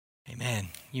Amen.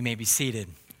 You may be seated.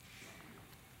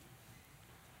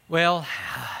 Well,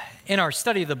 in our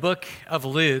study of the book of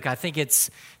Luke, I think it's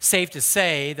safe to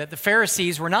say that the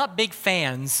Pharisees were not big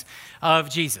fans of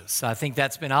Jesus. I think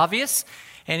that's been obvious,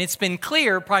 and it's been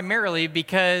clear primarily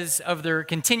because of their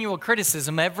continual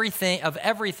criticism of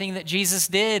everything that Jesus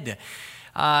did.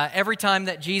 Every time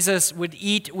that Jesus would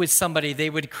eat with somebody, they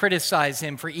would criticize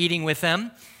him for eating with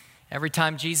them. Every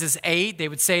time Jesus ate, they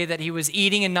would say that he was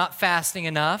eating and not fasting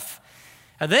enough.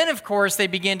 And then, of course, they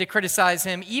began to criticize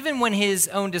him even when his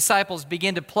own disciples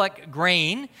began to pluck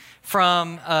grain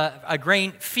from a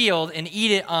grain field and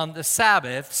eat it on the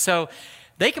Sabbath. So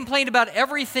they complained about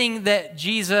everything that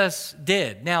Jesus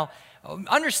did. Now,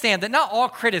 understand that not all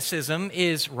criticism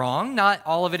is wrong. Not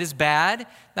all of it is bad.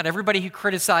 Not everybody who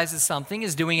criticizes something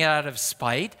is doing it out of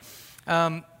spite.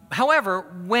 However,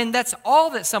 when that's all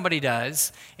that somebody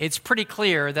does, it's pretty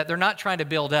clear that they're not trying to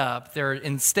build up. They're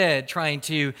instead trying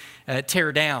to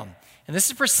tear down. And this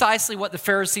is precisely what the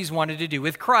Pharisees wanted to do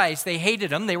with Christ. They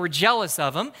hated him. They were jealous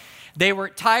of him. They were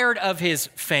tired of his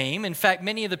fame. In fact,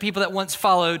 many of the people that once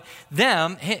followed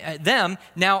them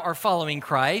now are following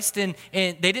Christ, and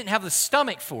they didn't have the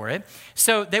stomach for it.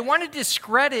 So they wanted to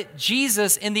discredit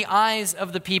Jesus in the eyes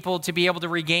of the people to be able to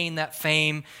regain that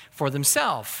fame for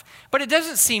themselves. But it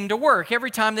doesn't seem to work.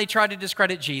 Every time they try to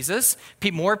discredit Jesus,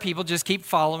 more people just keep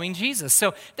following Jesus.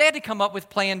 So they had to come up with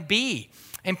plan B.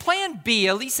 And plan B,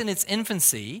 at least in its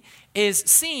infancy, is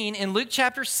seen in Luke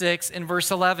chapter 6 and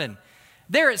verse 11.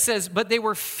 There it says, "But they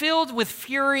were filled with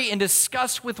fury and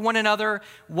discussed with one another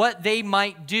what they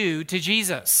might do to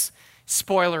Jesus."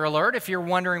 Spoiler alert, if you're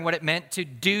wondering what it meant to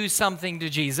do something to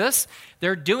Jesus,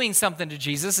 they're doing something to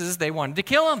Jesus is they wanted to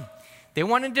kill him. They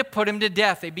wanted to put him to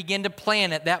death. They began to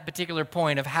plan at that particular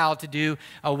point of how to do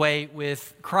away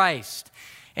with Christ.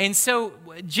 And so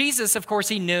Jesus, of course,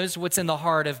 he knows what's in the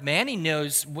heart of man. He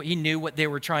knew what they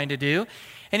were trying to do.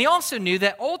 And he also knew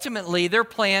that ultimately their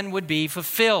plan would be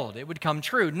fulfilled. It would come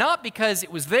true, not because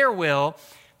it was their will,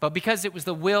 but because it was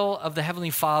the will of the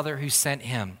Heavenly Father who sent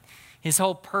him. His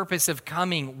whole purpose of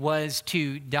coming was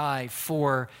to die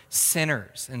for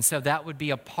sinners. And so that would be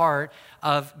a part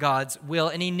of God's will,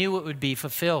 and he knew it would be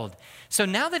fulfilled. So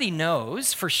now that he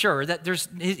knows for sure that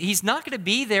he's not going to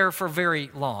be there for very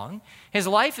long, his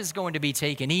life is going to be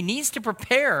taken, he needs to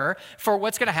prepare for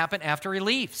what's going to happen after he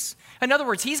leaves. In other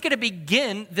words, he's going to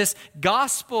begin this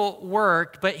gospel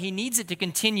work, but he needs it to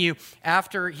continue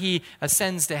after he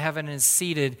ascends to heaven and is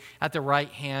seated at the right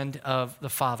hand of the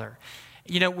Father.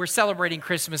 You know, we're celebrating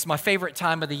Christmas, my favorite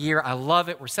time of the year. I love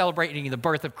it. We're celebrating the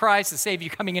birth of Christ, the Savior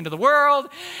coming into the world.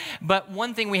 But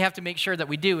one thing we have to make sure that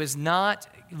we do is not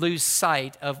lose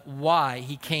sight of why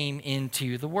he came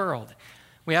into the world.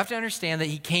 We have to understand that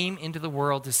he came into the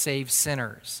world to save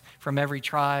sinners from every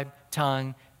tribe,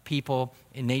 tongue, people,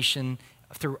 and nation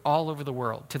through all over the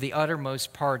world to the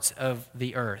uttermost parts of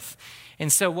the earth.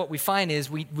 And so what we find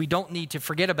is we don't need to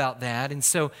forget about that. And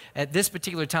so at this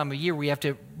particular time of year, we have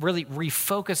to really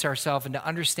refocus ourselves and to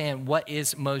understand what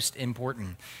is most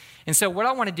important. And so what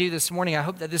I want to do this morning, I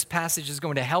hope that this passage is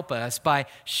going to help us by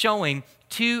showing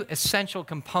two essential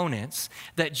components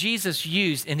that Jesus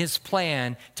used in his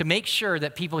plan to make sure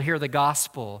that people hear the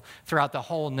gospel throughout the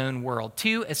whole known world.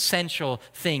 Two essential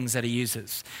things that he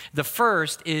uses. The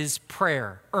first is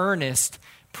prayer, earnest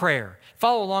prayer.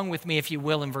 Follow along with me, if you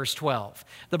will, in verse 12.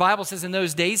 The Bible says, "In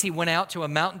those days he went out to a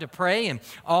mountain to pray, and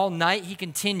all night he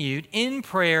continued in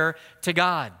prayer to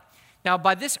God." Now,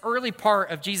 by this early part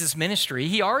of Jesus' ministry,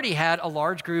 he already had a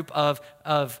large group of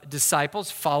disciples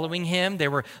following him. They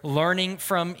were learning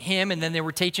from him, and then they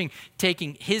were taking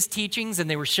his teachings, and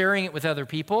they were sharing it with other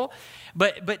people.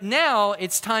 But now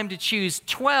it's time to choose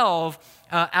 12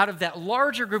 out of that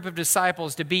larger group of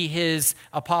disciples to be his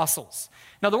apostles.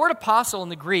 Now, the word apostle in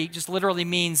the Greek just literally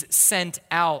means sent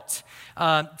out.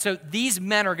 So these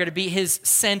men are going to be his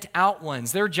sent out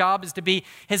ones. Their job is to be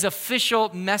his official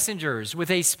messengers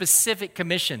with a specific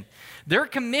commission. Their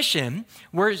commission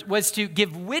was to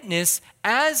give witness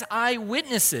as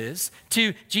eyewitnesses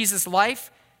to Jesus'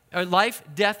 life,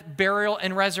 death, burial,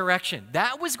 and resurrection.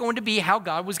 That was going to be how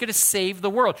God was going to save the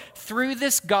world through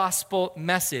this gospel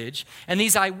message. And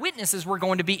these eyewitnesses were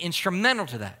going to be instrumental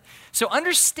to that. So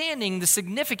understanding the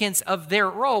significance of their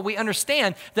role, we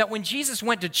understand that when Jesus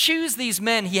went to choose these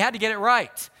men, he had to get it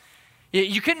right.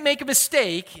 You couldn't make a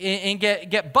mistake and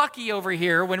get Bucky over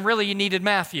here when really you needed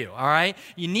Matthew, all right?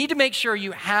 You need to make sure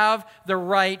you have the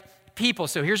right people.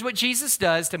 So here's what Jesus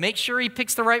does to make sure he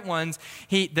picks the right ones.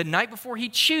 The night before he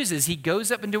chooses, he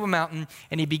goes up into a mountain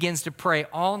and he begins to pray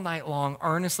all night long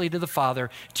earnestly to the Father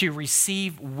to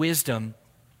receive wisdom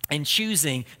and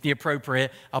choosing the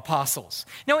appropriate apostles.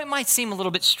 Now, it might seem a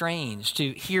little bit strange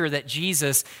to hear that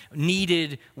Jesus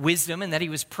needed wisdom and that he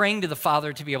was praying to the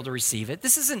Father to be able to receive it.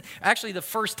 This isn't actually the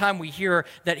first time we hear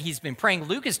that he's been praying.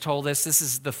 Luke has told us this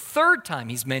is the third time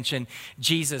he's mentioned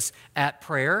Jesus at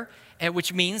prayer,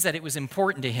 which means that it was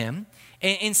important to him.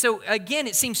 And so, again,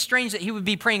 it seems strange that he would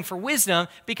be praying for wisdom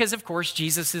because, of course,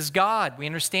 Jesus is God. We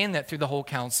understand that through the whole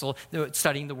council,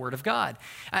 studying the Word of God.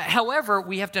 However,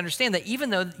 we have to understand that even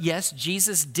though, yes,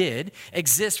 Jesus did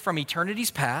exist from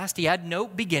eternity's past, he had no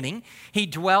beginning. He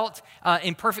dwelt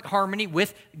in perfect harmony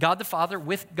with God the Father,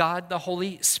 with God the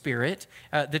Holy Spirit,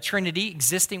 the Trinity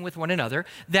existing with one another,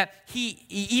 that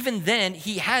even then,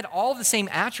 he had all the same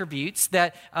attributes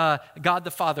that God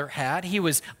the Father had. He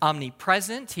was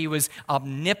omnipresent. He was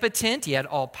omnipotent. He had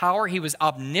all power. He was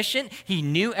omniscient. He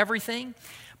knew everything.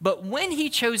 But when he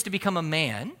chose to become a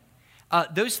man,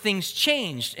 those things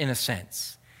changed in a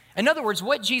sense. In other words,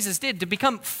 what Jesus did to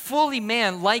become fully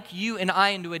man like you and I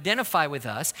and to identify with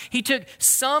us, he took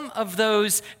some of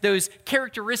those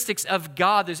characteristics of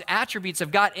God, those attributes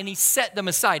of God, and he set them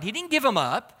aside. He didn't give them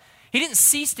up. He didn't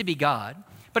cease to be God.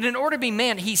 But in order to be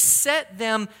man, he set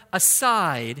them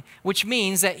aside, which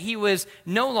means that he was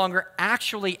no longer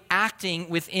actually acting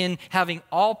within having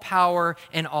all power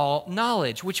and all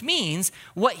knowledge, which means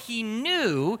what he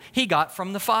knew, he got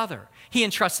from the Father. He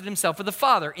entrusted himself with the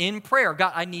Father in prayer.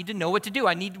 God, I need to know what to do.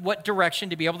 I need what direction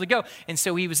to be able to go. And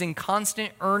so he was in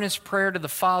constant, earnest prayer to the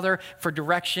Father for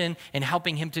direction and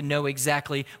helping him to know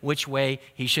exactly which way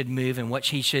he should move and what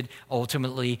he should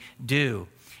ultimately do.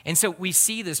 And so we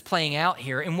see this playing out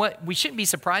here. And what we shouldn't be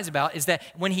surprised about is that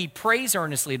when he prays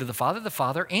earnestly to the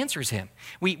Father answers him.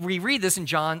 We read this in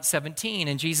John 17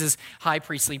 in Jesus' high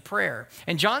priestly prayer.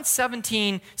 In John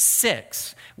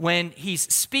 17:6, when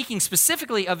he's speaking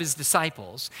specifically of his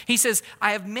disciples, he says,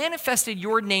 I have manifested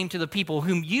your name to the people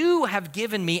whom you have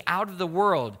given me out of the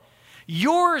world.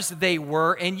 Yours they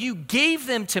were, and you gave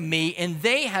them to me, and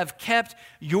they have kept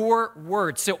your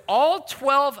word. So all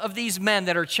 12 of these men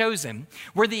that are chosen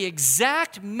were the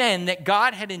exact men that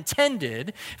God had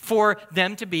intended for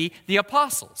them to be the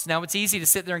apostles. Now, it's easy to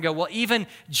sit there and go, well, even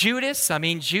Judas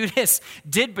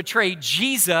did betray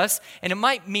Jesus, and it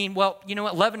might mean, well, you know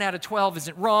what, 11 out of 12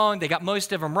 isn't wrong. They got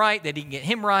most of them right. They didn't get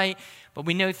him right. But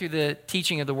we know through the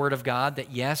teaching of the Word of God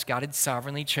that, yes, God had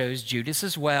sovereignly chose Judas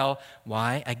as well.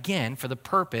 Why? Again, for the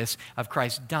purpose of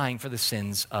Christ dying for the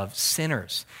sins of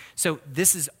sinners. So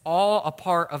this is all a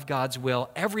part of God's will,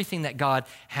 everything that God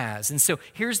has. And so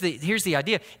here's the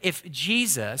idea. If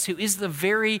Jesus, who is the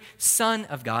very Son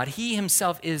of God, he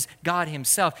himself is God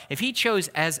himself, if he chose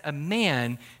as a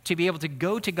man to be able to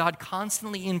go to God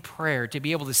constantly in prayer, to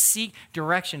be able to seek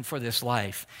direction for this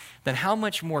life, then how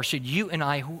much more should you and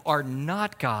I, who are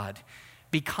not God,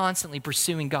 be constantly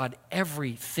pursuing God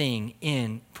everything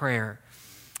in prayer?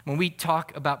 When we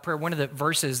talk about prayer, one of the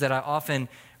verses that I often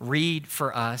read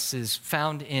for us is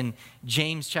found in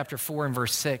James chapter 4 and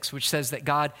verse 6, which says that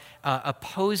God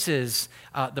opposes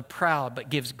the proud but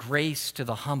gives grace to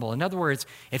the humble. In other words,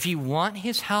 if you want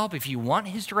his help, if you want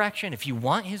his direction, if you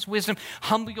want his wisdom,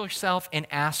 humble yourself and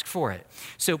ask for it.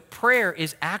 So prayer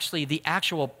is actually the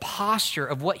actual posture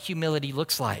of what humility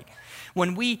looks like.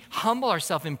 When we humble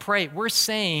ourselves and pray, we're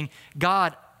saying,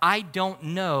 God, I don't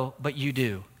know, but you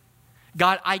do.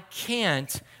 God, I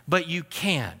can't, but you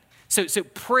can. So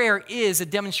prayer is a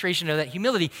demonstration of that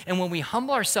humility. And when we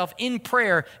humble ourselves in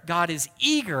prayer, God is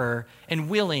eager and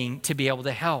willing to be able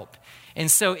to help.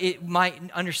 And so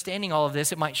understanding all of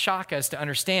this, it might shock us to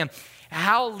understand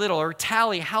how little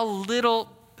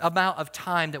amount of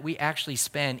time that we actually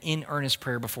spend in earnest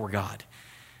prayer before God.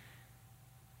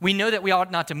 We know that we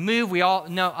ought not to move. We all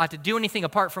know ought to do anything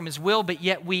apart from his will, but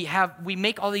yet we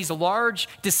make all these large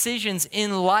decisions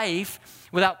in life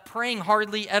without praying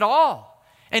hardly at all.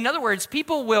 In other words,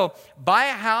 people will buy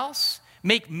a house,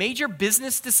 make major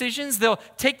business decisions. They'll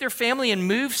take their family and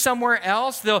move somewhere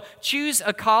else. They'll choose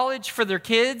a college for their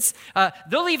kids.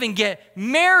 They'll even get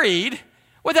married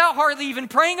without hardly even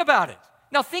praying about it.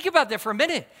 Now think about that for a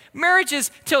minute. Marriage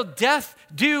is till death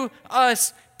do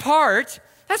us part.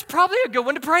 That's probably a good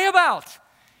one to pray about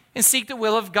and seek the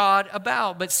will of God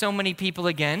about. But so many people,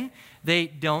 again, they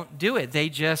don't do it. They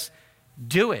just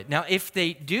do it. Now, if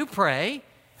they do pray,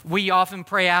 we often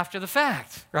pray after the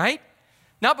fact, right?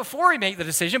 Not before we make the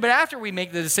decision, but after we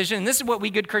make the decision. And this is what we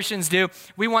good Christians do.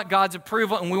 We want God's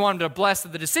approval, and we want him to bless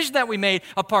the decision that we made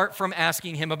apart from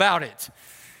asking him about it.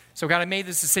 So God, I made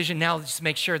this decision. Now let's just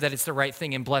make sure that it's the right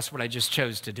thing and bless what I just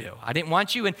chose to do. I didn't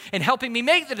want you in helping me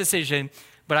make the decision,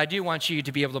 but I do want you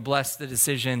to be able to bless the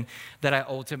decision that I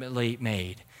ultimately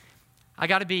made. I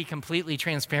got to be completely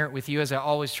transparent with you, as I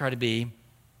always try to be.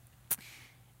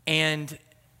 And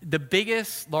the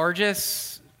biggest,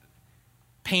 largest,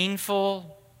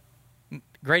 painful,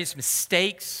 greatest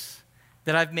mistakes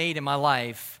that I've made in my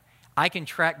life, I can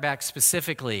track back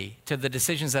specifically to the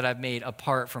decisions that I've made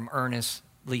apart from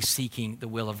earnestly seeking the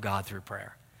will of God through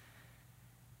prayer.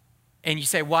 And you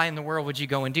say, why in the world would you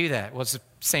go and do that? Well, it's the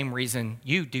same reason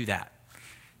you do that.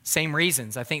 Same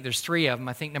reasons. I think there's three of them.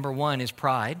 I think number one is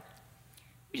pride.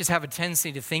 We just have a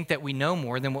tendency to think that we know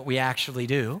more than what we actually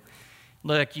do.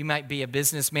 Look, you might be a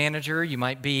business manager, you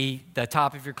might be the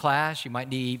top of your class, you might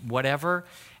be whatever,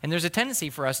 and there's a tendency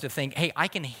for us to think, hey, I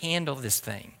can handle this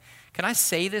thing. Can I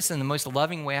say this in the most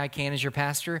loving way I can as your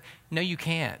pastor? No, you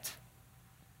can't.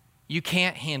 You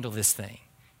can't handle this thing.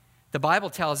 The Bible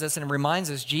tells us, and it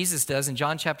reminds us, Jesus does in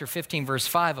John chapter 15, verse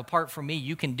 5, apart from me,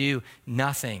 you can do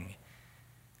nothing.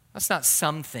 That's not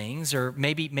some things, or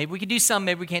maybe we can do some,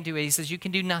 maybe we can't do it. He says, you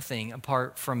can do nothing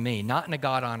apart from me, not in a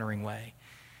God-honoring way.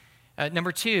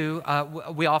 Number two,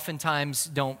 we oftentimes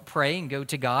don't pray and go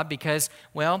to God because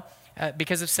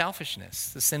of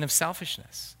selfishness, the sin of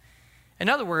selfishness. In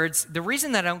other words, the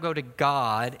reason that I don't go to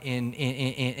God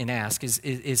and ask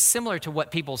is similar to what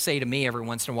people say to me every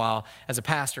once in a while as a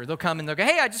pastor. They'll come and they'll go,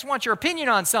 hey, I just want your opinion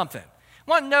on something.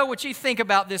 I want to know what you think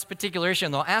about this particular issue.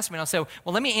 And they'll ask me, and I'll say,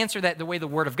 well, let me answer that the way the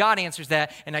Word of God answers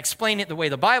that, and I explain it the way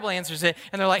the Bible answers it.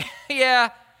 And they're like, yeah,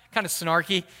 kind of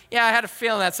snarky. Yeah, I had a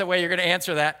feeling that's the way you're going to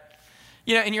answer that.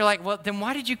 You know, and you're like, well, then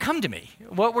why did you come to me?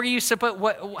 What were you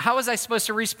how was I supposed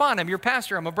to respond? I'm your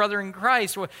pastor. I'm a brother in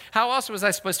Christ. How else was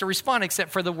I supposed to respond except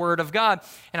for the Word of God?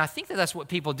 And I think that that's what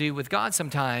people do with God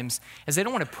sometimes, is they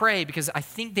don't want to pray because I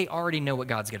think they already know what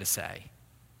God's going to say.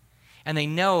 And they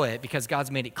know it because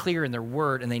God's made it clear in their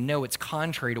Word, and they know it's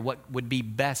contrary to what would be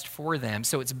best for them.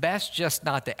 So it's best just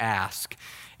not to ask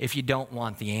if you don't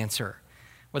want the answer.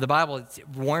 Well, the Bible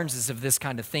warns us of this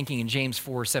kind of thinking in James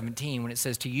 4:17 when it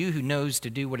says, to you who knows to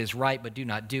do what is right but do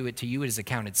not do it, to you it is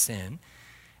accounted sin.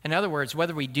 In other words,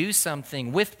 whether we do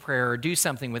something with prayer or do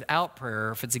something without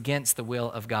prayer, if it's against the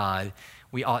will of God,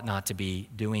 we ought not to be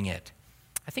doing it.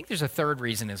 I think there's a third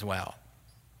reason as well.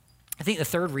 I think the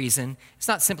third reason, it's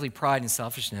not simply pride and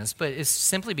selfishness, but it's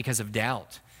simply because of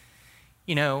doubt.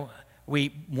 You know,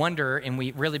 we wonder and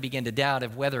we really begin to doubt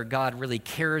of whether God really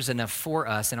cares enough for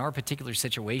us in our particular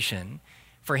situation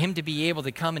for him to be able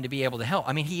to come and to be able to help.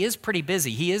 I mean, he is pretty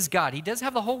busy. He is God. He does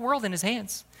have the whole world in his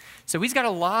hands. So he's got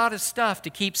a lot of stuff to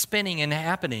keep spinning and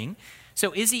happening.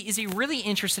 So is he really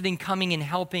interested in coming and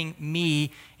helping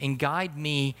me and guide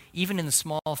me even in the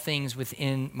small things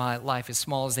within my life, as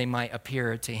small as they might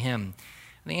appear to him?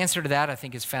 And the answer to that, I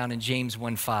think, is found in James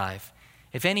 1:5.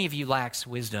 If any of you lacks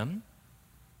wisdom,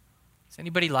 does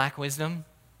anybody lack wisdom?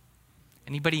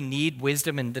 Anybody need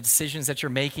wisdom in the decisions that you're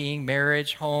making,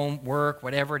 marriage, home, work,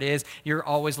 whatever it is? You're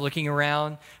always looking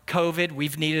around. COVID,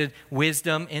 we've needed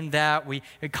wisdom in that. We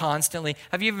constantly,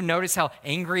 have you ever noticed how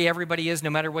angry everybody is no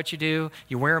matter what you do?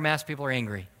 You wear a mask, people are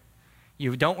angry.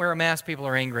 You don't wear a mask, people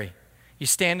are angry. You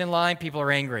stand in line, people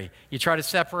are angry. You try to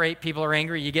separate, people are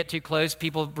angry. You get too close,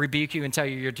 people rebuke you and tell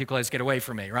you you're too close, get away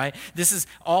from me, right? This is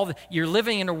you're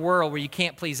living in a world where you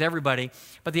can't please everybody.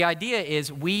 But the idea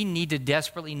is we need to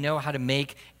desperately know how to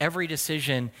make every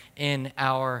decision in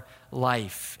our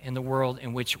life, in the world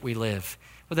in which we live.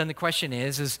 Well, then the question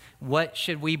is what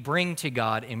should we bring to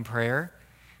God in prayer?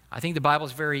 I think the Bible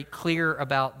is very clear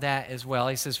about that as well.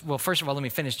 He says, well, first of all, let me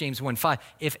finish James 1:5.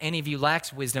 If any of you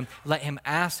lacks wisdom, let him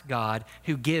ask God,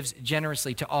 who gives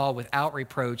generously to all without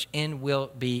reproach, and will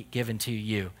be given to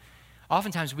you.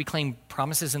 Oftentimes we claim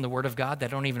promises in the Word of God that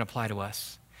don't even apply to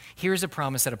us. Here's a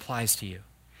promise that applies to you.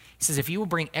 He says, if you will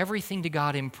bring everything to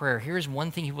God in prayer, here's one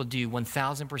thing he will do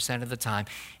 1,000% of the time.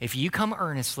 If you come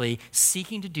earnestly,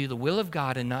 seeking to do the will of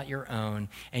God and not your own,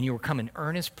 and you will come in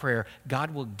earnest prayer,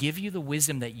 God will give you the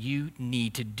wisdom that you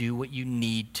need to do what you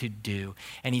need to do.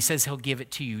 And he says he'll give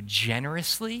it to you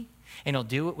generously, and he'll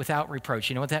do it without reproach.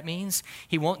 You know what that means?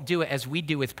 He won't do it as we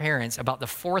do with parents about the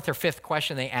fourth or fifth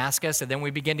question they ask us, and then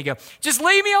we begin to go, just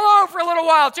leave me alone for a little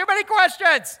while. Too many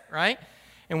questions, right?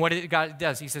 And what God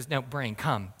does, he says, no, brain,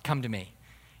 come to me.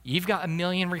 You've got a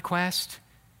million requests.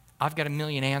 I've got a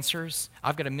million answers.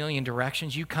 I've got a million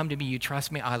directions. You come to me, you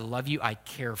trust me, I love you, I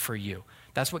care for you.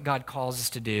 That's what God calls us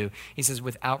to do. He says,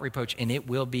 without reproach, and it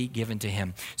will be given to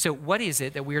him. So what is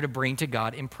it that we are to bring to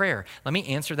God in prayer? Let me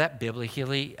answer that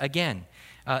biblically again.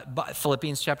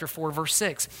 Philippians chapter 4, verse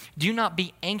 6. Do not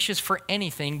be anxious for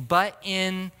anything, but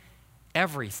in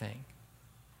everything.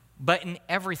 But in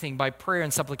everything, by prayer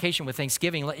and supplication with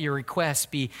thanksgiving, let your requests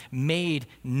be made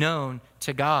known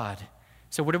to God.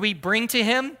 So what do we bring to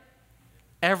him?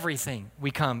 Everything we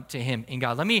come to him in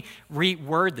God. Let me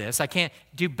reword this. I can't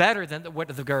do better than what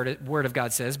the Word of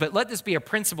God says, but let this be a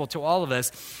principle to all of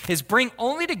us, is bring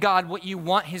only to God what you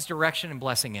want his direction and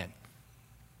blessing in.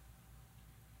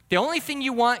 The only thing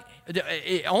you want,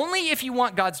 only if you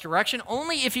want God's direction,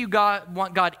 only if you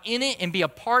want God in it and be a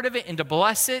part of it and to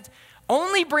bless it,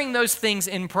 only bring those things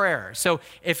in prayer. So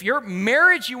if your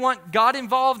marriage, you want God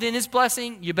involved in his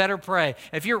blessing, you better pray.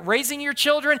 If you're raising your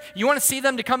children, you want to see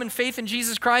them to come in faith in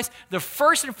Jesus Christ, the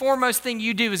first and foremost thing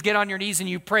you do is get on your knees and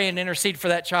you pray and intercede for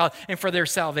that child and for their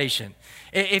salvation.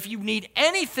 If you need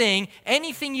anything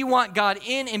you want God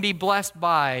in and be blessed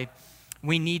by,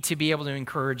 we need to be able to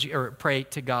encourage or pray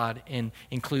to God and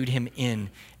include him in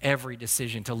every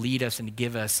decision to lead us and to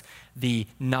give us the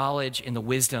knowledge and the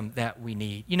wisdom that we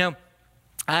need. You know,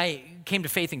 I came to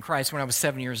faith in Christ when I was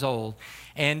 7 years old,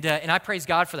 and I praise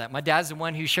God for that. My dad's the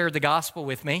one who shared the gospel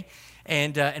with me,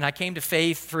 and I came to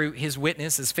faith through his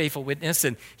witness, his faithful witness,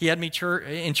 and he had me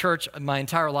in church my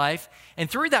entire life. And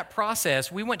through that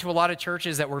process, we went to a lot of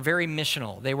churches that were very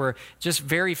missional. They were just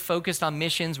very focused on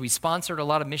missions. We sponsored a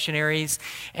lot of missionaries,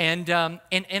 and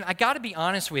I got to be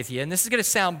honest with you, and this is going to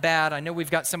sound bad. I know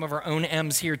we've got some of our own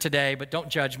M's here today, but don't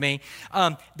judge me.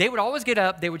 They would always get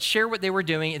up, they would share what they were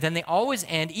doing, and then they always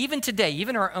end, even today,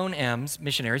 even our own M's,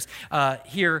 missionaries,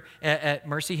 here at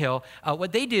Mercy Hill,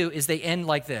 what they do is they end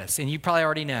like this, and you probably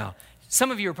already know.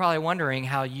 Some of you are probably wondering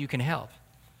how you can help.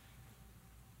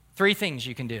 3 things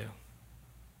you can do.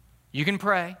 You can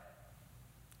pray,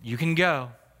 you can go,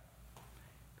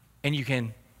 and you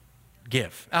can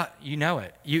give. You know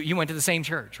it. You went to the same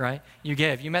church, right? You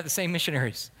give. You met the same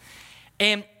missionaries.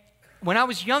 And when I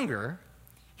was younger,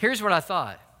 here's what I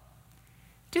thought.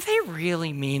 Do they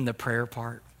really mean the prayer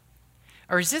part?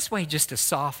 Or is this way just to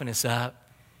soften us up,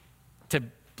 to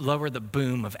lower the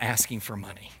boom of asking for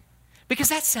money? Because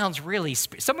that sounds really,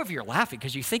 some of you are laughing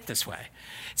because you think this way.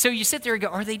 So you sit there and go,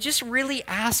 are they just really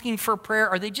asking for prayer?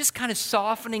 Are they just kind of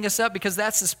softening us up because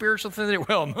that's the spiritual thing?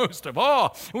 Well, most of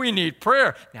all, we need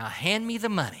prayer. Now hand me the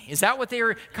money. Is that what they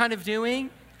were kind of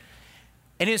doing?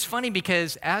 And it's funny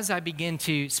because as I begin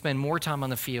to spend more time on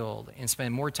the field and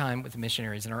spend more time with the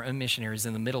missionaries and our own missionaries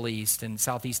in the Middle East and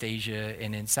Southeast Asia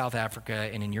and in South Africa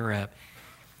and in Europe,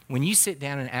 when you sit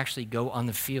down and actually go on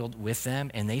the field with them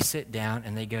and they sit down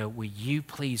and they go, will you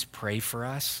please pray for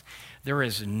us? There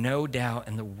is no doubt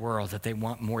in the world that they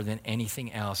want more than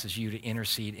anything else is you to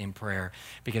intercede in prayer,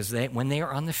 because when they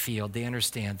are on the field, they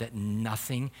understand that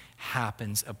nothing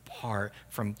happens apart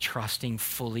from trusting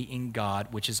fully in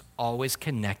God, which is always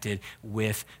connected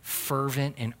with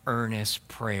fervent and earnest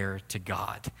prayer to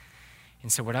God. And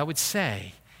so what I would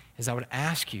say is I would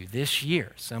ask you this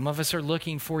year, some of us are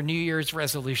looking for New Year's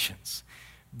resolutions.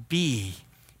 Be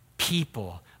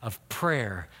people of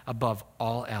prayer above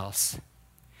all else.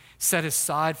 Set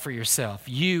aside for yourself,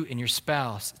 you and your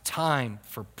spouse, time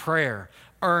for prayer,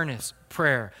 earnest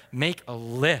prayer. Make a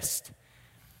list.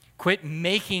 Quit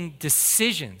making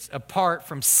decisions apart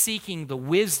from seeking the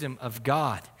wisdom of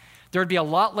God. There would be a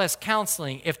lot less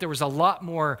counseling if there was a lot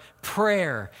more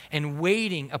prayer and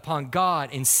waiting upon God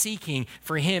and seeking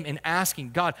for him and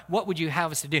asking God, what would you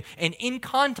have us to do? And in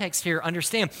context here,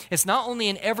 understand, it's not only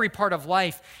in every part of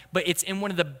life, but it's in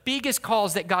one of the biggest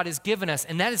calls that God has given us,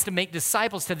 and that is to make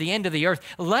disciples to the end of the earth.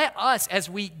 Let us, as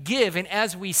we give and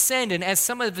as we send and as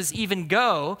some of us even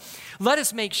go, let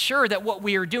us make sure that what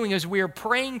we are doing is we are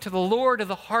praying to the Lord of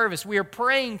the harvest. We are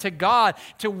praying to God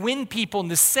to win people and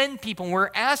to send people, and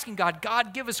we're asking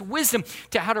God, give us wisdom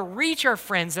to how to reach our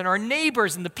friends and our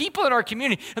neighbors and the people in our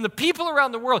community and the people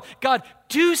around the world. God,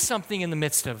 do something in the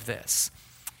midst of this.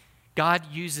 God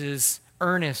uses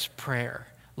earnest prayer.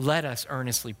 Let us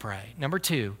earnestly pray. Number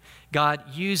 2, God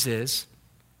uses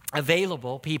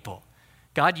available people.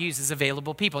 God uses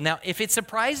available people. Now, if it's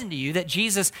surprising to you that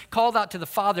Jesus called out to the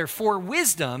Father for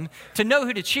wisdom to know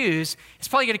who to choose, it's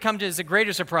probably going to come to as a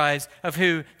greater surprise of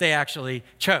who they actually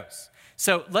chose.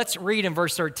 So let's read in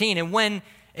verse 13. And when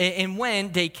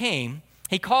day came,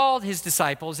 he called his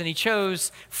disciples, and he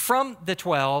chose from the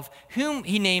 12, whom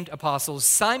he named apostles,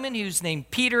 Simon, who's named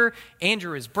Peter,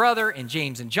 Andrew his brother, and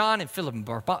James and John, and Philip and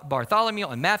Bartholomew,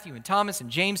 and Matthew and Thomas,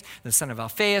 and James, the son of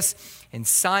Alphaeus, and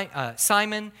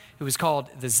Simon, who was called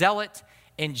the Zealot,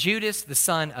 and Judas, the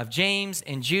son of James,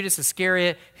 and Judas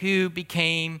Iscariot, who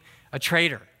became a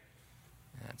traitor.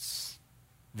 That's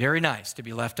very nice to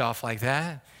be left off like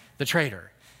that. The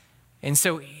traitor. And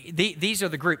so these are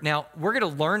the group. Now, we're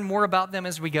going to learn more about them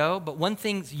as we go, but one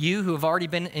thing, you who have already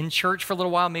been in church for a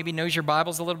little while, maybe knows your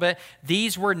Bibles a little bit,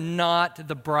 these were not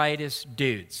the brightest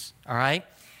dudes, all right?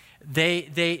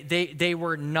 They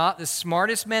were not the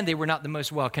smartest men. They were not the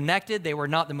most well-connected. They were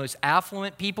not the most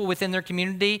affluent people within their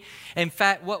community. In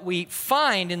fact, what we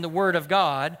find in the Word of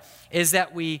God is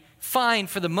that we find,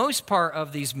 for the most part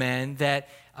of these men, that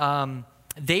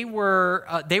they were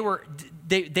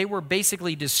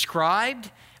basically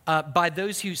described by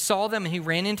those who saw them and who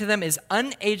ran into them as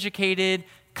uneducated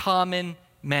common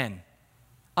men.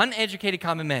 Uneducated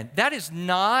common men. That is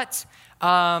not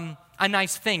a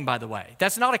nice thing, by the way.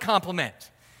 That's not a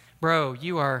compliment. Bro,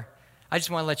 I just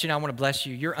want to let you know, I want to bless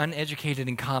you. You're uneducated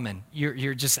and common.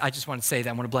 I just want to say that.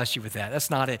 I want to bless you with that. That's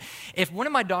not it. If one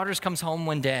of my daughters comes home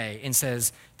one day and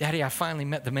says, Daddy, I finally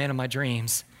met the man of my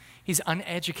dreams. He's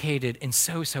uneducated and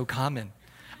so common.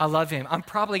 I love him. I'm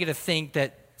probably going to think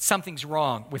that something's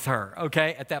wrong with her,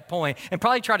 okay, at that point, and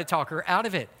probably try to talk her out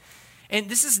of it. And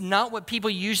this is not what people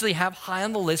usually have high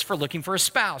on the list for looking for a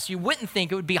spouse. You wouldn't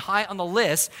think it would be high on the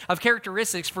list of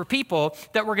characteristics for people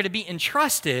that were going to be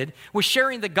entrusted with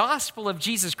sharing the gospel of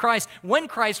Jesus Christ when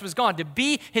Christ was gone, to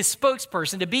be his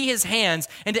spokesperson, to be his hands,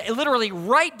 and to literally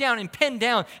write down and pen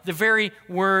down the very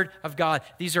word of God.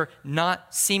 These are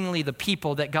not seemingly the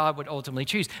people that God would ultimately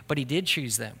choose, but he did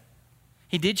choose them.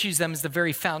 He did choose them as the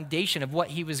very foundation of what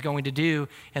he was going to do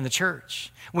in the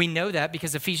church. We know that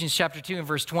because Ephesians chapter 2 and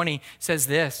verse 20 says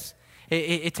this.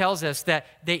 It tells us that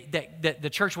the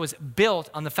church was built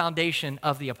on the foundation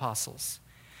of the apostles.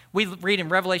 We read in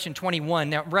Revelation 21.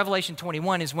 Now, Revelation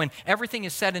 21 is when everything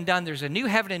is said and done. There's a new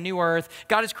heaven and new earth.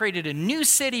 God has created a new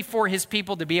city for his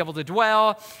people to be able to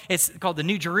dwell. It's called the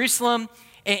New Jerusalem.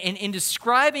 And in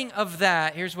describing of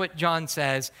that, here's what John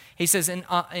says. He says,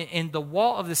 in the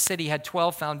wall of the city had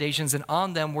 12 foundations, and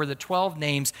on them were the 12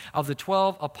 names of the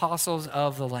 12 apostles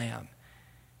of the Lamb.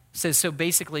 He says, so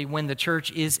basically, when the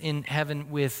church is in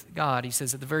heaven with God, he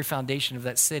says, at the very foundation of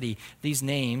that city, these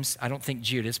names, I don't think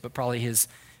Judas, but probably his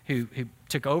who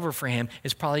took over for him,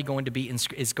 is probably going to be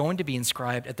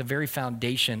inscribed at the very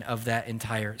foundation of that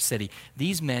entire city.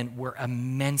 These men were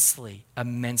immensely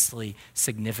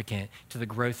significant to the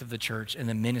growth of the church and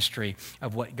the ministry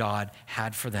of what God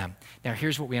had for them. Now,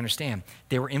 here's what we understand.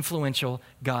 They were influential.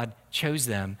 God chose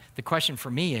them. The question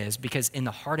for me is, because in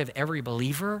the heart of every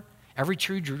believer, every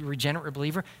true regenerate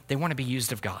believer, they want to be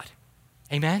used of God.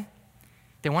 Amen?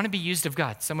 They want to be used of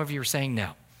God. Some of you are saying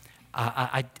no.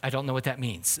 I don't know what that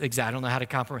means. Exactly. I don't know how to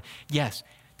compromise. Yes,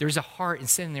 there's a heart and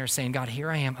sitting there saying, God, here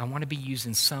I am. I want to be used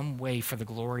in some way for the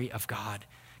glory of God.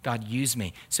 God, use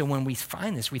me. So when we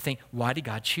find this, we think, why did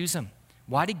God choose them?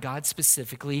 Why did God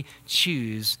specifically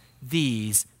choose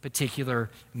these particular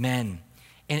men?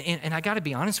 And I got to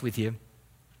be honest with you.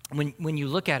 When you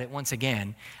look at it once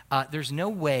again, there's no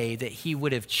way that he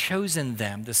would have chosen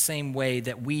them the same way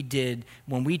that we did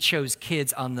when we chose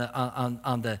kids on the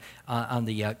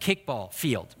kickball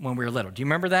field when we were little. Do you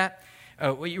remember that?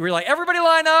 You were like, everybody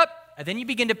line up, and then you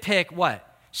begin to pick what?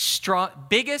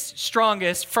 Biggest,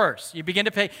 strongest first. You begin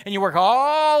to pick, and you work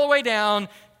all the way down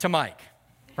to Mike,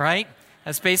 right?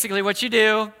 That's basically what you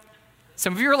do.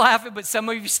 Some of you are laughing, but some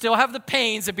of you still have the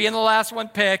pains of being the last one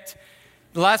picked.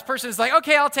 The last person is like,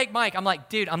 okay, I'll take Mike. I'm like,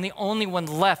 dude, I'm the only one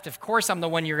left. Of course I'm the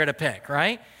one you're going to pick,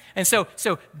 right? And so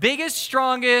biggest,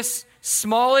 strongest,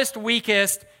 smallest,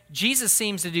 weakest. Jesus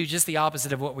seems to do just the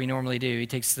opposite of what we normally do. He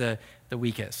takes the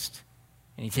weakest,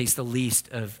 and he takes the least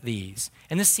of these.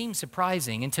 And this seems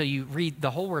surprising until you read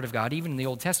the whole Word of God, even in the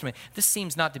Old Testament. This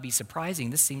seems not to be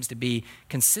surprising. This seems to be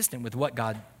consistent with what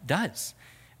God does.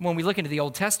 When we look into the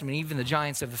Old Testament, even the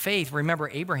giants of the faith,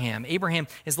 remember Abraham. Abraham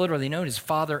is literally known as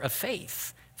father of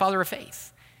faith. Father of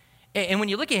faith. And when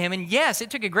you look at him, and yes,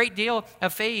 it took a great deal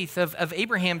of faith of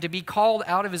Abraham to be called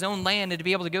out of his own land and to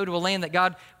be able to go to a land that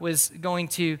God was going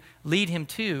to lead him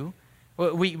to.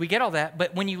 We get all that,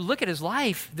 but when you look at his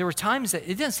life, there were times that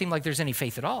it doesn't seem like there's any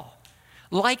faith at all.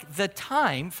 Like the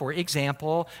time, for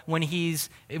example, when he's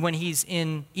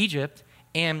in Egypt,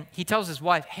 and he tells his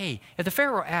wife, hey, if the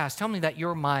Pharaoh asks, tell me that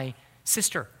you're my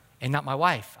sister and not my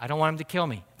wife. I don't want him to kill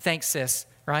me. Thanks, sis,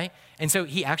 right? And so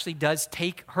he actually does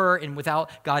take her, and without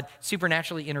God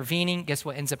supernaturally intervening, guess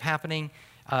what ends up happening?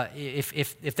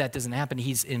 If that doesn't happen,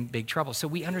 he's in big trouble. So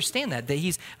we understand that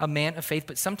he's a man of faith,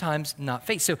 but sometimes not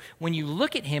faith. So when you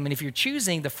look at him, and if you're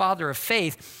choosing the father of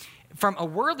faith, from a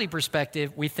worldly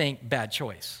perspective, we think bad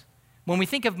choice. When we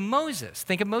think of Moses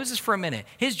for a minute.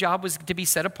 His job was to be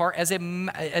set apart as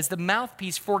the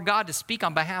mouthpiece for God, to speak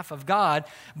on behalf of God.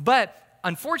 But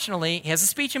unfortunately, he has a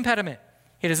speech impediment.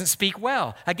 He doesn't speak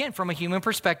well. Again, from a human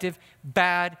perspective,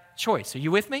 bad choice. Are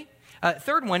you with me?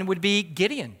 Third one would be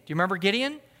Gideon. Do you remember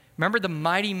Gideon? Remember the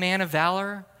mighty man of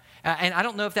valor? And I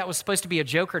don't know if that was supposed to be a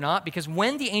joke or not, because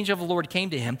when the angel of the Lord came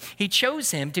to him, he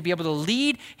chose him to be able to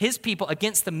lead his people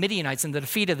against the Midianites and the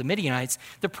defeat of the Midianites.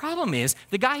 The problem is,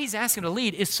 the guy he's asking to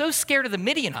lead is so scared of the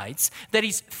Midianites that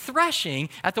he's threshing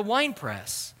at the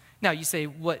winepress. Now, you say,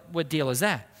 what deal is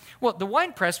that? Well, the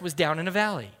winepress was down in a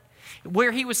valley.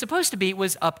 Where he was supposed to be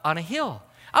was up on a hill.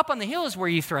 Up on the hill is where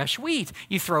you thresh wheat.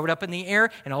 You throw it up in the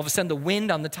air, and all of a sudden the wind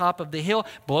on the top of the hill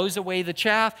blows away the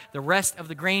chaff. The rest of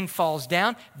the grain falls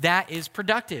down. That is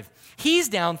productive. He's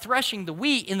down threshing the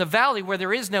wheat in the valley where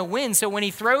there is no wind. So when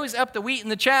he throws up the wheat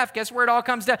and the chaff, guess where it all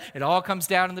comes down? It all comes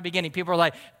down in the beginning. People are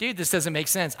like, dude, this doesn't make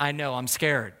sense. I know, I'm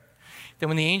scared. Then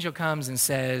when the angel comes and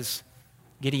says,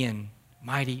 Gideon,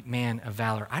 mighty man of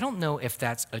valor. I don't know if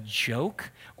that's a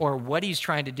joke or what he's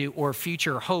trying to do or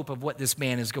future hope of what this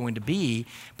man is going to be,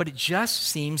 but it just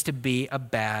seems to be a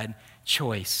bad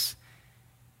choice.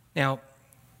 Now,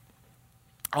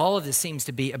 all of this seems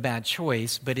to be a bad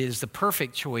choice, but it is the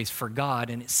perfect choice for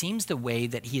God, and it seems the way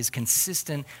that he is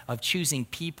consistent of choosing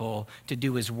people to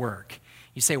do his work.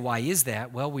 You say, why is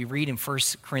that? Well, we read in 1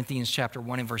 Corinthians chapter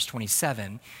 1 and verse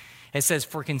 27, it says,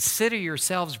 for consider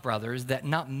yourselves, brothers, that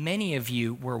not many of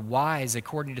you were wise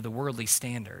according to the worldly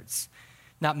standards.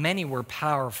 Not many were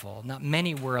powerful. Not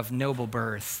many were of noble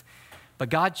birth. But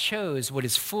God chose what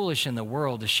is foolish in the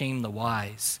world to shame the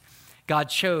wise. God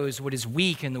chose what is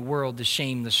weak in the world to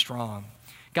shame the strong.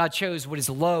 God chose what is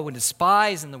low and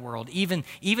despised in the world, even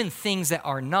things that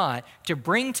are not, to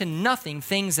bring to nothing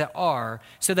things that are,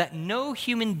 so that no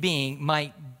human being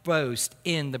might boast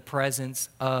in the presence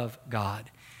of God.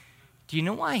 Do you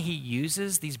know why he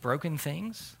uses these broken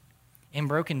things and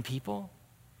broken people?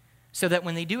 So that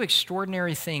when they do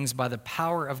extraordinary things by the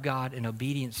power of God and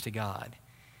obedience to God,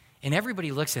 and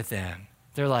everybody looks at them,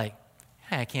 they're like,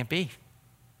 hey, it can't be.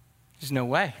 There's no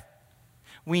way.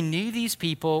 We knew these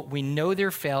people. We know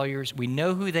their failures. We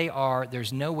know who they are.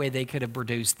 There's no way they could have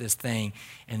produced this thing.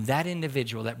 And that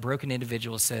individual, that broken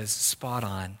individual says, spot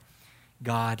on.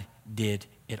 God did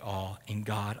it all, and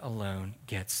God alone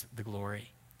gets the glory.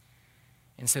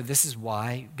 And so this is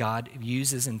why God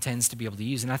uses and tends to be able to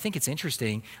use. And I think it's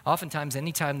interesting. Oftentimes,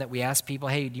 anytime that we ask people,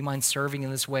 hey, do you mind serving in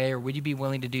this way, or would you be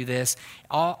willing to do this?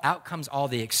 Out comes all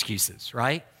the excuses,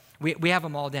 right? We have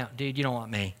them all down. Dude, you don't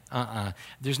want me.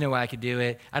 There's no way I could do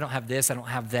it. I don't have this. I don't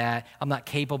have that. I'm not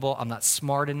capable. I'm not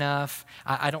smart enough.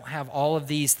 I don't have all of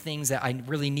these things that I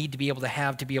really need to be able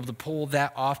to pull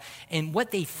that off. And what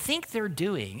they think they're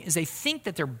doing is they think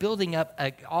that they're building up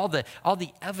all the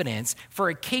evidence for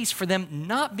a case for them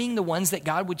not being the ones that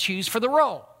God would choose for the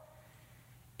role.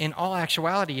 In all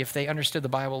actuality, if they understood the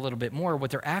Bible a little bit more,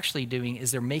 what they're actually doing is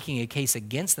they're making a case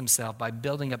against themselves by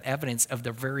building up evidence of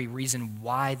the very reason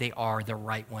why they are the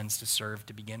right ones to serve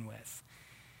to begin with.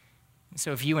 And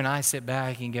so if you and I sit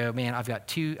back and go, man,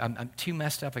 I'm too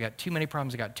messed up, I got too many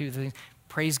problems, I got too things,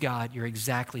 praise God, you're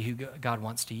exactly who God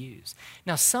wants to use.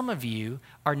 Now, some of you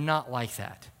are not like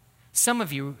that. Some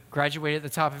of you graduated at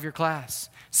the top of your class.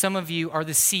 Some of you are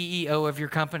the CEO of your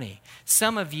company.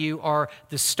 Some of you are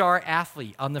the star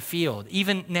athlete on the field,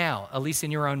 even now, at least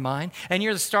in your own mind. And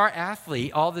you're the star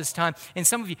athlete all this time. And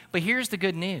some of you, but here's the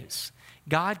good news.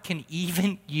 God can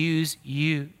even use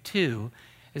you too,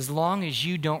 as long as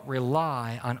you don't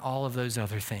rely on all of those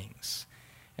other things.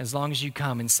 As long as you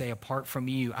come and say, apart from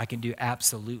you, I can do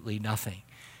absolutely nothing.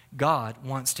 God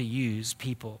wants to use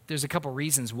people. There's a couple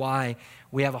reasons why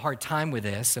we have a hard time with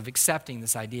this, of accepting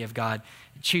this idea of God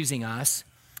choosing us.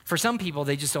 For some people,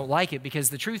 they just don't like it because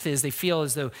the truth is they feel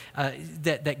as though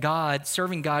that God,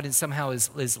 serving God somehow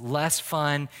is less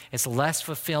fun, it's less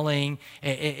fulfilling.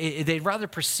 They'd rather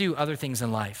pursue other things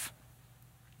in life.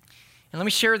 And let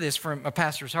me share this from a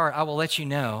pastor's heart. I will let you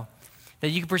know that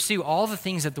you can pursue all the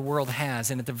things that the world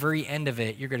has, and at the very end of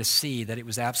it, you're going to see that it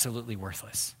was absolutely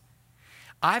worthless.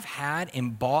 I've had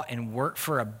and bought and worked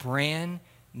for a brand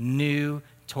new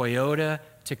Toyota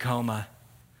Tacoma.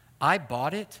 I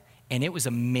bought it, and it was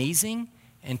amazing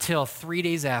until 3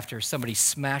 days after somebody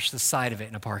smashed the side of it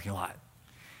in a parking lot.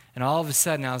 And all of a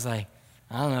sudden, I was like,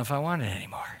 I don't know if I want it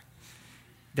anymore.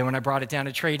 Then when I brought it down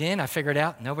to trade in, I figured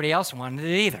out nobody else wanted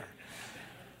it either.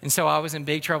 And so I was in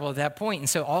big trouble at that point. And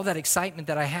so all that excitement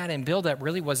that I had in build-up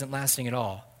really wasn't lasting at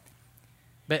all.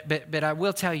 But I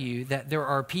will tell you that there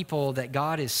are people that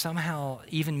God has somehow,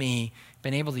 even me,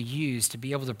 been able to use to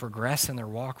be able to progress in their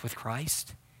walk with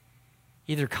Christ,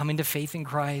 either coming to faith in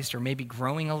Christ or maybe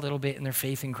growing a little bit in their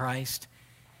faith in Christ.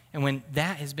 And when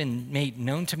that has been made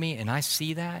known to me and I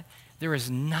see that, there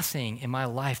is nothing in my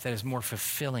life that is more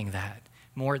fulfilling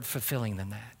than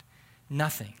that.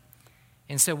 Nothing.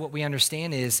 And so what we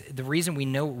understand is the reason we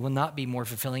know it will not be more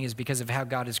fulfilling is because of how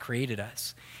God has created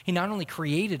us. He not only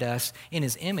created us in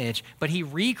his image, but he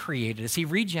recreated us. He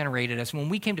regenerated us. When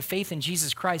we came to faith in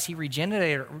Jesus Christ, he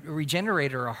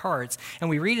regenerated our hearts. And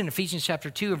we read in Ephesians chapter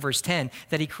 2 and verse 10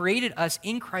 that he created us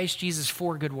in Christ Jesus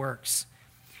for good works.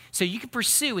 So you can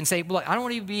pursue and say, look, I don't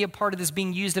want to be a part of this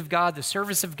being used of God, the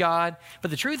service of God. But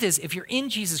the truth is, if you're in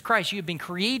Jesus Christ, you have been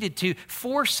created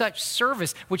for such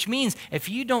service, which means if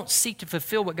you don't seek to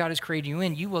fulfill what God has created you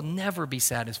in, you will never be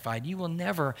satisfied. You will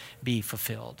never be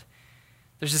fulfilled.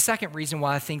 There's a second reason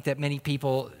why I think that many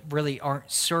people really aren't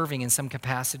serving in some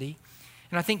capacity.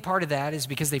 And I think part of that is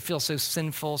because they feel so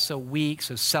sinful, so weak,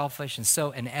 so selfish, and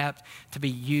so inept to be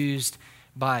used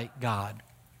by God.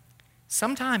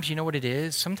 Sometimes, you know what it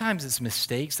is? Sometimes it's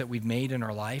mistakes that we've made in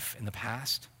our life in the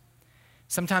past.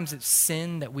 Sometimes it's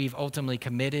sin that we've ultimately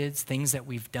committed, things that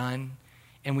we've done.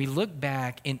 And we look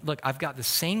back and look, I've got the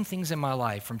same things in my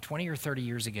life from 20 or 30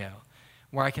 years ago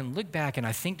where I can look back and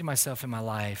I think to myself in my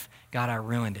life, God, I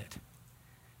ruined it.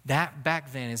 That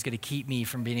back then is going to keep me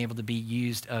from being able to be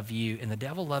used of you. And the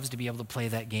devil loves to be able to play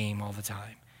that game all the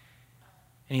time.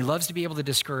 And he loves to be able to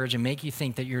discourage and make you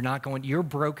think that you're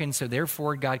broken, so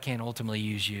therefore God can't ultimately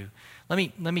use you. Let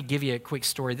me give you a quick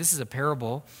story. This is a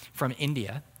parable from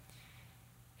India.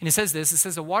 And it says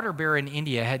this, a water bearer in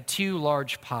India had 2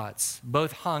 large pots,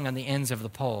 both hung on the ends of the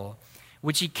pole,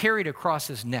 which he carried across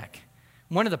his neck.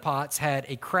 One of the pots had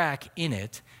a crack in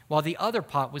it, while the other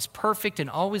pot was perfect and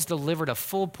always delivered a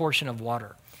full portion of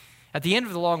water. At the end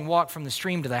of the long walk from the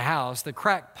stream to the house, the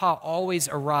cracked pot always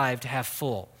arrived half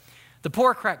full. The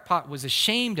poor cracked pot was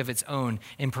ashamed of its own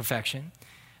imperfection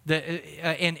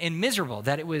and miserable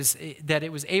that it was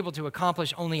able to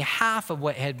accomplish only half of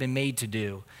what it had been made to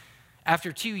do.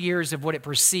 After 2 years of what it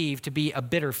perceived to be a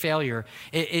bitter failure,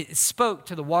 it spoke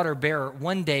to the water bearer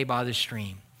one day by the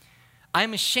stream. I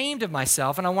am ashamed of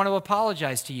myself and I want to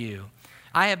apologize to you.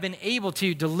 I have been able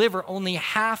to deliver only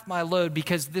half my load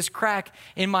because this crack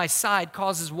in my side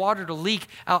causes water to leak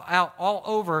out all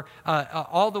over,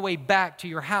 all the way back to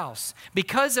your house.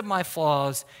 Because of my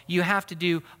flaws, you have to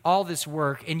do all this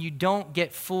work and you don't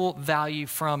get full value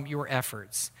from your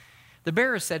efforts. The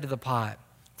bearer said to the pot,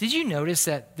 did you notice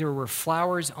that there were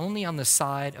flowers only on the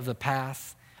side of the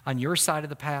path, on your side of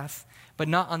the path, but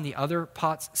not on the other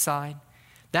pot's side?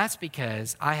 That's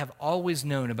because I have always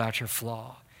known about your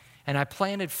flaw. And I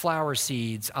planted flower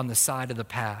seeds on the side of the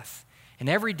path. And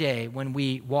every day when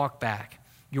we walk back,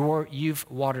 you've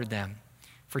watered them.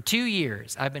 For 2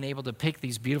 years, I've been able to pick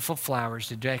these beautiful flowers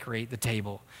to decorate the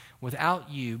table. Without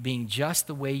you being just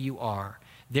the way you are,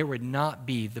 there would not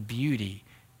be the beauty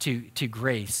to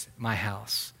grace my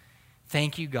house.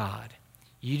 Thank you, God.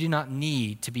 You do not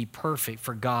need to be perfect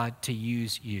for God to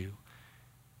use you.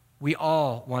 We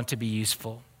all want to be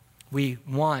useful. We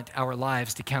want our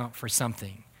lives to count for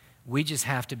something. We just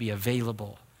have to be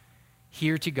available.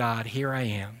 Here to God, here I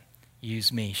am.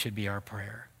 Use me should be our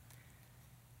prayer.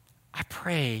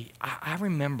 I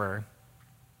remember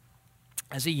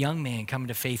as a young man coming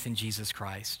to faith in Jesus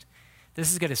Christ.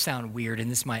 This is going to sound weird and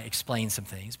this might explain some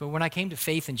things, but when I came to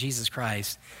faith in Jesus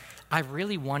Christ, I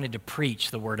really wanted to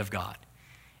preach the Word of God.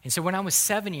 And so when I was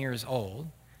 7 years old,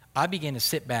 I began to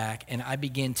sit back and I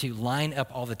began to line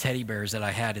up all the teddy bears that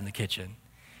I had in the kitchen,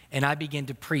 and I began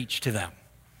to preach to them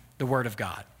the Word of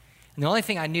God. And the only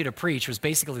thing I knew to preach was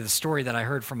basically the story that I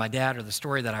heard from my dad or the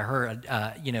story that I heard,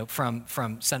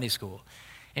 from Sunday school.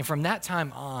 And from that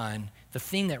time on, the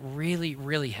thing that really,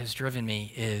 really has driven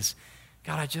me is,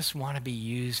 God, I just want to be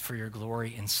used for your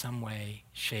glory in some way,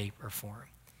 shape, or form.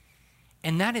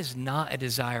 And that is not a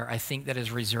desire, I think, that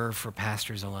is reserved for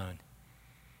pastors alone.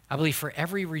 I believe for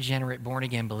every regenerate,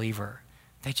 born-again believer,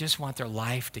 they just want their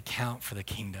life to count for the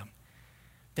kingdom.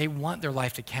 They want their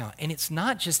life to count. And it's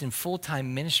not just in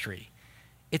full-time ministry.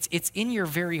 It's in your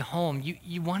very home.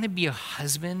 You want to be a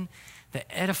husband that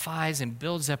edifies and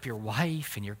builds up your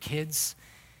wife and your kids.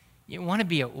 You want to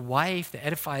be a wife that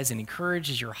edifies and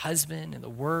encourages your husband and the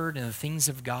Word and the things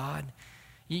of God.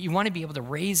 You want to be able to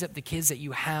raise up the kids that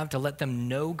you have to let them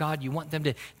know God. You want them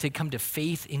to come to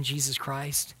faith in Jesus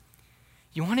Christ.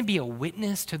 You want to be a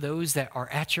witness to those that are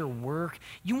at your work.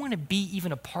 You want to be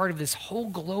even a part of this whole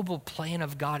global plan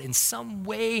of God in some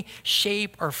way,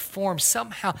 shape, or form,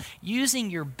 somehow using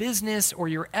your business or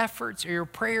your efforts or your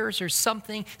prayers or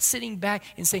something, sitting back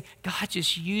and saying, God,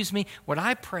 just use me. What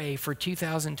I pray for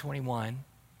 2021,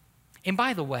 and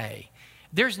by the way,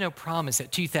 there's no promise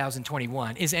that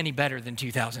 2021 is any better than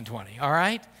 2020, all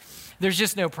right? There's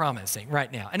just no promising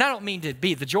right now. And I don't mean to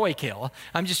be the joy kill.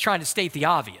 I'm just trying to state the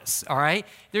obvious, all right?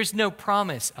 There's no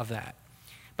promise of that.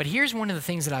 But here's one of the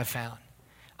things that I've found.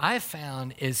 I've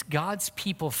found is God's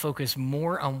people focus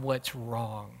more on what's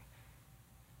wrong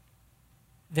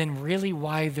than really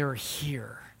why they're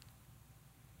here.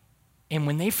 And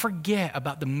when they forget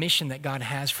about the mission that God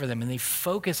has for them and they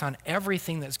focus on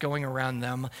everything that's going around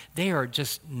them, they are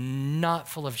just not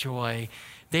full of joy.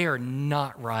 They are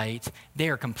not right. They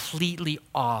are completely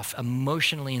off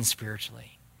emotionally and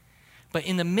spiritually. But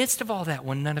in the midst of all that,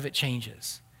 when none of it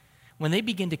changes, when they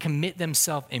begin to commit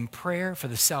themselves in prayer for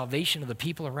the salvation of the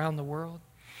people around the world,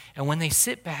 and when they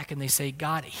sit back and they say,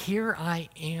 God, here I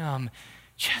am,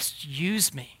 just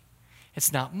use me.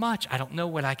 It's not much. I don't know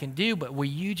what I can do, but will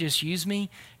you just use me?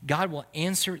 God will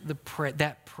answer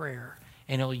that prayer,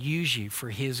 and he'll use you for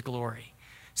his glory.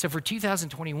 So for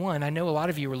 2021, I know a lot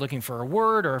of you are looking for a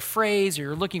word or a phrase, or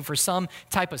you're looking for some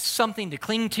type of something to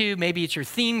cling to. Maybe it's your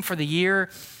theme for the year.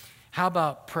 How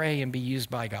about pray and be used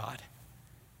by God?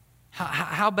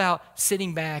 How about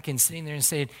sitting back and sitting there and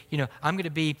saying, I am going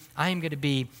to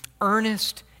be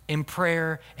earnest in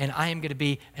prayer, and I am going to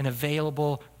be an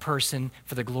available person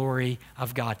for the glory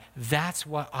of God. That's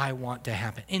what I want to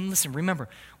happen. And listen, remember,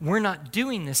 we're not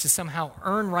doing this to somehow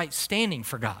earn right standing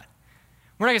for God.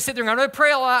 We're not going to sit there and go, I'm going to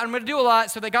pray a lot, I'm going to do a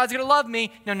lot so that God's going to love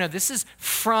me. No, this is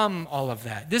from all of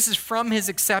that. This is from his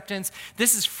acceptance.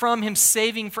 This is from him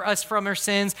saving for us from our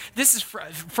sins. This is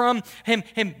from him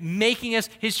making us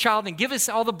his child and give us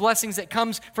all the blessings that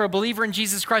comes for a believer in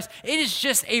Jesus Christ. It is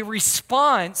just a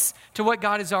response to what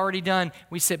God has already done.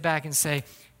 We sit back and say,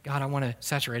 God, I want to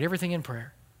saturate everything in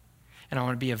prayer, and I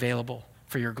want to be available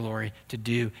for your glory to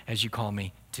do as you call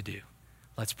me to do.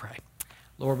 Let's pray.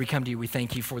 Lord, we come to you. We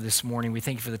thank you for this morning. We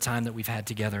thank you for the time that we've had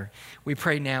together. We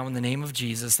pray now in the name of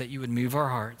Jesus that you would move our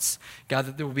hearts. God,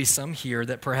 that there will be some here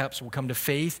that perhaps will come to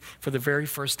faith for the very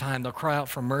first time. They'll cry out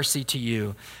for mercy to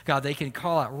you. God, they can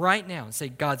call out right now and say,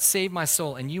 God, save my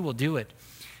soul, and you will do it.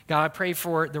 God, I pray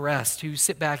for the rest who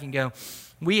sit back and go,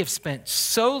 we have spent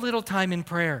so little time in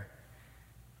prayer.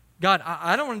 God,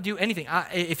 I don't want to do anything.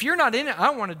 If you're not in it, I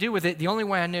don't want to do with it. The only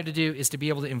way I know to do is to be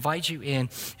able to invite you in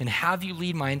and have you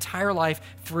lead my entire life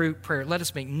through prayer. Let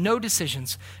us make no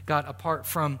decisions, God, apart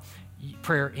from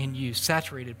prayer in you,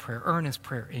 saturated prayer, earnest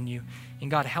prayer in you. And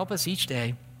God, help us each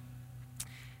day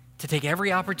to take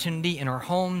every opportunity in our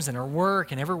homes and our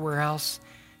work and everywhere else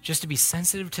just to be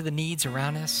sensitive to the needs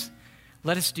around us.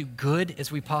 Let us do good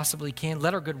as we possibly can.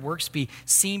 Let our good works be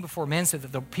seen before men so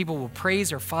that the people will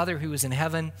praise our Father who is in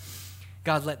heaven.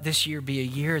 God, let this year be a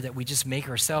year that we just make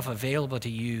ourselves available to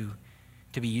you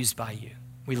to be used by you.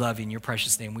 We love you. In your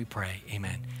precious name we pray.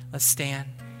 Amen. Let's stand.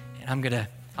 And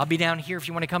I'll be down here if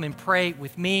you want to come and pray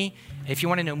with me. If you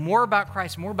want to know more about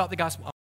Christ, more about the gospel.